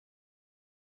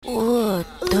Oh,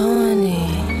 Donnie.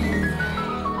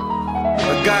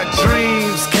 I got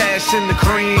dreams, cash in the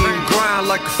cream, grind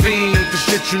like a fiend for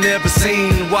shit you never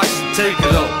seen. Watch it take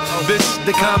it over. Bitch,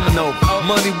 they coming over.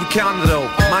 Money we counted over.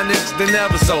 My niggas, they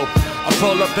never sober. I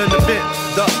pull up in the vent,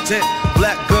 duck tent,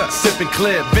 black gut, sipping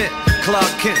clear vent.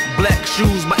 Clark Kent, black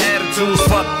shoes, my attitude's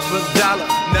fuck for $1.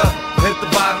 No, hit the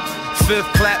bottom. Fifth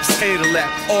clap, skater lap,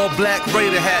 all black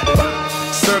Raider hat.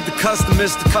 Serve the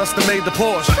customers, the custom made the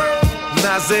Porsche.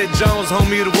 Nazir Jones,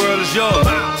 homie, the world is yours.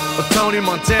 Or Tony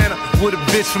Montana, with a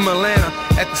bitch from Atlanta,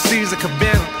 at the Caesar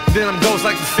Cabana. Then I'm ghost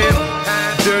like the Phantom.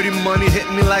 Dirty money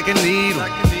hitting me like a needle.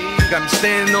 Got me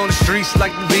standing on the streets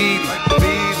like the Beatles.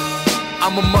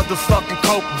 I'm a motherfucking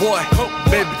coke boy.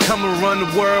 Baby, come and run the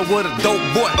world with a dope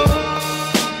boy.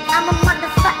 I'm a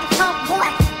motherfucking coke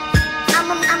boy. I'm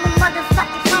a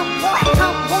motherfucking coke boy.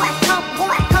 Coke boy, coke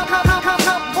boy, coke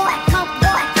boy, coke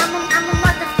boy. I'm a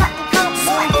motherfucking coke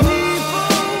boy. People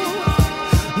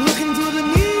looking through the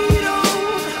needle.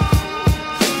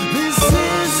 This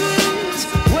isn't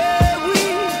where we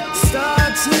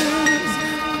started.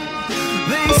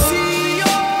 They see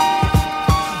you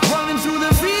running through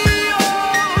the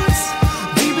fields,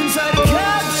 deep inside a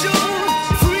capsule.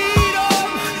 Freedom,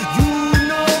 you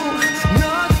know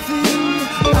nothing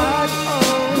at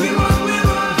all. We run, we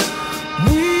run,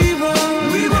 we run,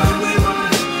 we run, we run,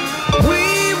 we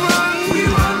run, we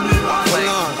run, we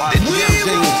run.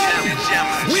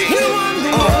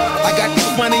 I got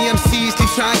these funny MCs, keep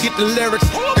trying to get the lyrics.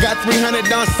 I got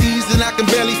 300 on season, I can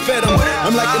barely fit them.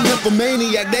 I'm like a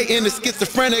nymphomaniac, they into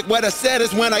schizophrenic. What I said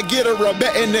is when I get a rub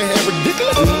in their head,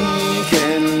 ridiculous. We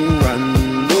can run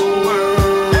the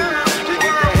world. Just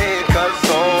get the handcuffs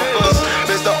off us.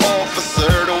 Mr.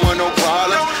 Officer, don't want no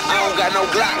problems. I don't got no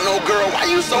Glock, no girl, why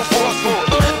you so forceful?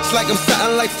 It's like I'm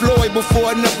something like Floyd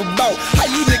before I never bout. How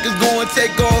you niggas going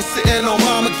take off sitting on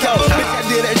mama couch? Bitch, I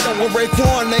did that show with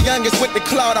RAEKWON, the youngest with the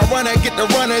clout. I run and get the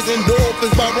runners and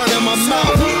dolphins by running my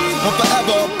mouth. I'm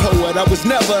forever a poet, I was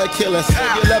never a killer.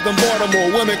 11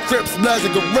 Baltimore, women, Crips, Bloods,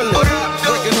 and Gorillas.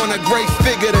 Working on a great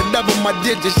figure to double my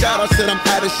digits. Shout out to them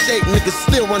out of shape, niggas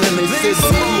still running their They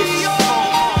city. see you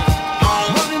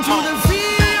running through the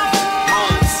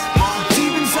fields,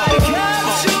 deep inside a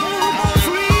capsule.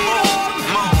 Freedom,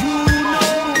 you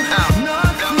know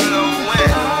nothing at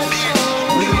all.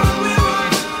 We run, we run,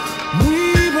 we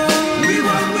run, we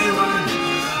run, we run,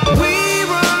 we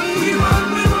run, we run,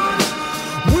 we run, we run.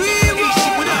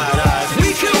 We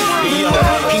can run. Yo,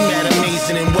 he mad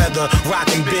amazing in weather,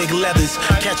 rocking big leathers.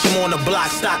 Catch him on the block,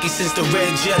 stocky since the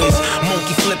red jetters.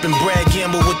 Monkey flipping, Brad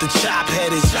Gamble with the chop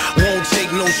headers. Won't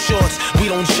take no shorts, we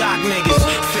don't jock niggas.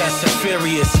 Fast and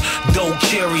furious, dope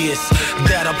curious.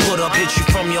 That I put up, hit you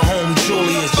from your home,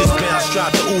 Julius. Just bounce,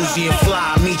 drop the Uzi and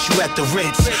fly, meet you at the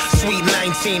Ritz. Sweet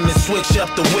 19 and switch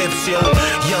up the whips, yo.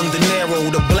 Young De Niro,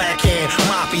 the black hand,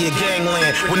 mafia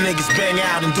gangland. When niggas bang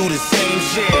out and do the same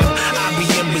jam. I be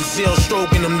in Brazil,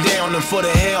 stroking them down, and for the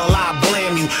hell I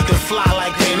blame you. Then fly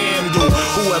like Pan Am do.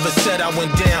 Whoever said I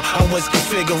went down, I was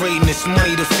configuring this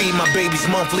money to feed my babies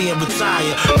monthly and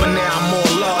retire. But now I'm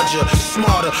more larger,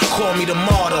 smarter, call me the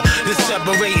martyr. They're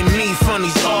separating me from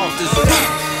these authors.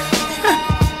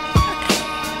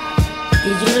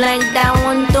 Did you like that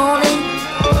one,